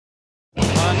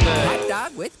Monday. Hot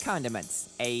dog with condiments.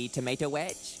 A tomato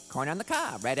wedge. Corn on the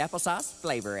cob. Red applesauce.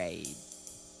 Flavor aid.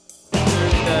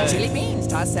 Tuesday. Chili beans.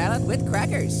 Tossed salad with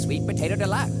crackers. Sweet potato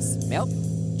deluxe. Milk.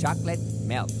 Chocolate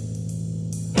milk.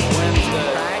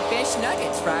 Wednesday. Fried fish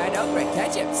nuggets. Fried okra.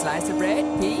 Ketchup. Slice of bread.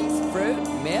 Peas. Fruit.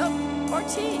 Milk. Or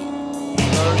tea.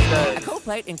 Thursday. A cold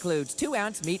plate includes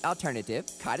 2-ounce meat alternative.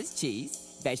 Cottage cheese.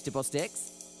 Vegetable sticks.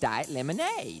 Diet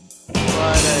lemonade.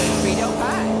 Friday. Frito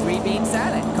pie, 3-bean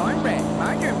salad, cornbread,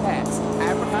 margarine pats,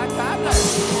 apricot cobbler,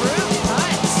 fruit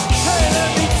punch. Hey,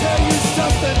 let me tell you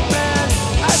something, man.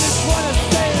 I just want to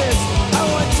say this. I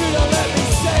want you to let me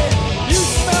say it. You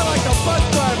smell like a bus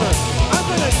driver. I'm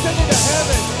going to send you to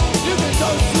heaven. You can go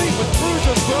sleep with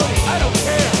Bruiser Brody. I don't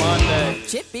care. Monday.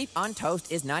 Chip beef on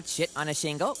toast is not shit on a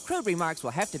shingle. Crude remarks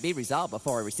will have to be resolved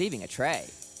before receiving a tray.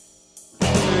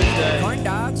 Tuesday. Corn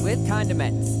dogs with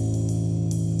condiments.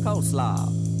 Coleslaw.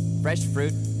 Fresh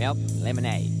fruit, milk,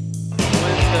 lemonade.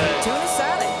 Wednesday. Tuna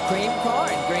salad, cream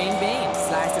corn, green beans,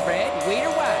 slice of bread, wheat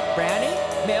or white, brownie,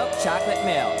 milk, chocolate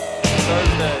milk.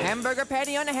 Thursday. Hamburger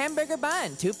patty on a hamburger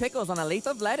bun, 2 pickles on a leaf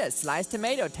of lettuce, sliced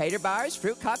tomato, tater bars,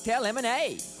 fruit cocktail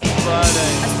lemonade.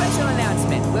 Friday. A special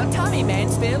announcement. Will Tommy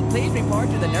Mansfield please report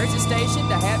to the nurse's station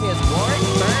to have his ward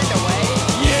burned away?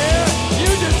 Yeah, you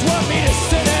just want me to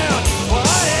sit down. Well,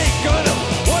 I ain't gonna.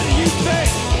 What do you think?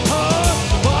 Huh?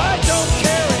 Well, I don't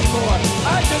care anymore.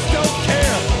 I just don't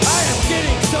care. I am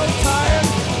getting so tired.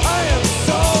 I am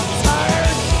so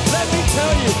tired. Let me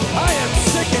tell you, I am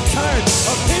sick and tired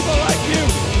of people like you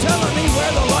telling me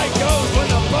where the light goes when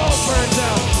the bulb burns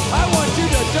out. I want you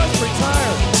to just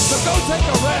retire. So go take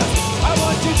a rest. I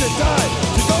want you to die.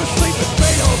 To go sleep with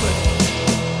Beethoven.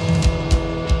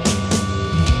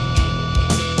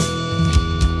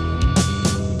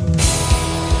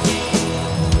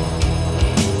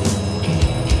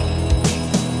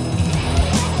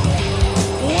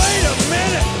 Wait a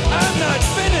minute! I'm not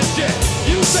finished yet!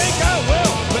 You think I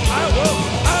will, but I won't.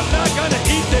 I'm not gonna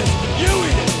eat this. You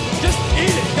eat it. Just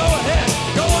eat it. Go ahead.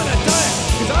 Go on a diet.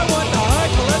 Cause I want the high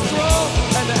cholesterol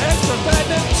and the extra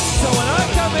fatness. So when I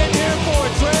come in here for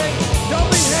a tray, don't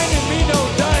be handing me no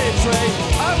diet tray.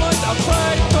 I want the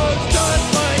fried foods done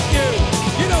like you.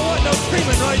 You don't want no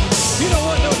screaming, right? You don't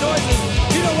want no noises.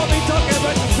 You don't want me talking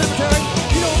about the cemetery.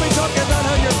 You don't want me talking about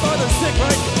how your father's sick,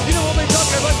 right? You don't want me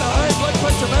talking about the high blood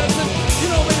pressure medicine. You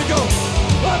don't want me to go,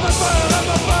 I'm a fire, I'm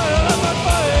a fire, I'm a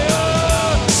fire.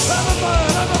 I'm a fire,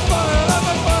 I'm a fire, I'm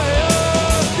a fire.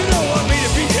 You don't want me to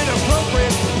be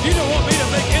inappropriate. You don't want me to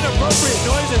make inappropriate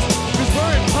noises because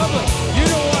we're in public. You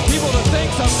don't want people to think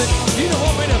something. You don't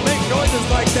want me to make noises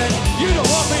like that. You don't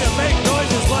want me to make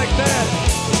noises like that.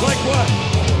 Like what?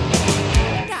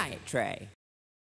 Diet tray.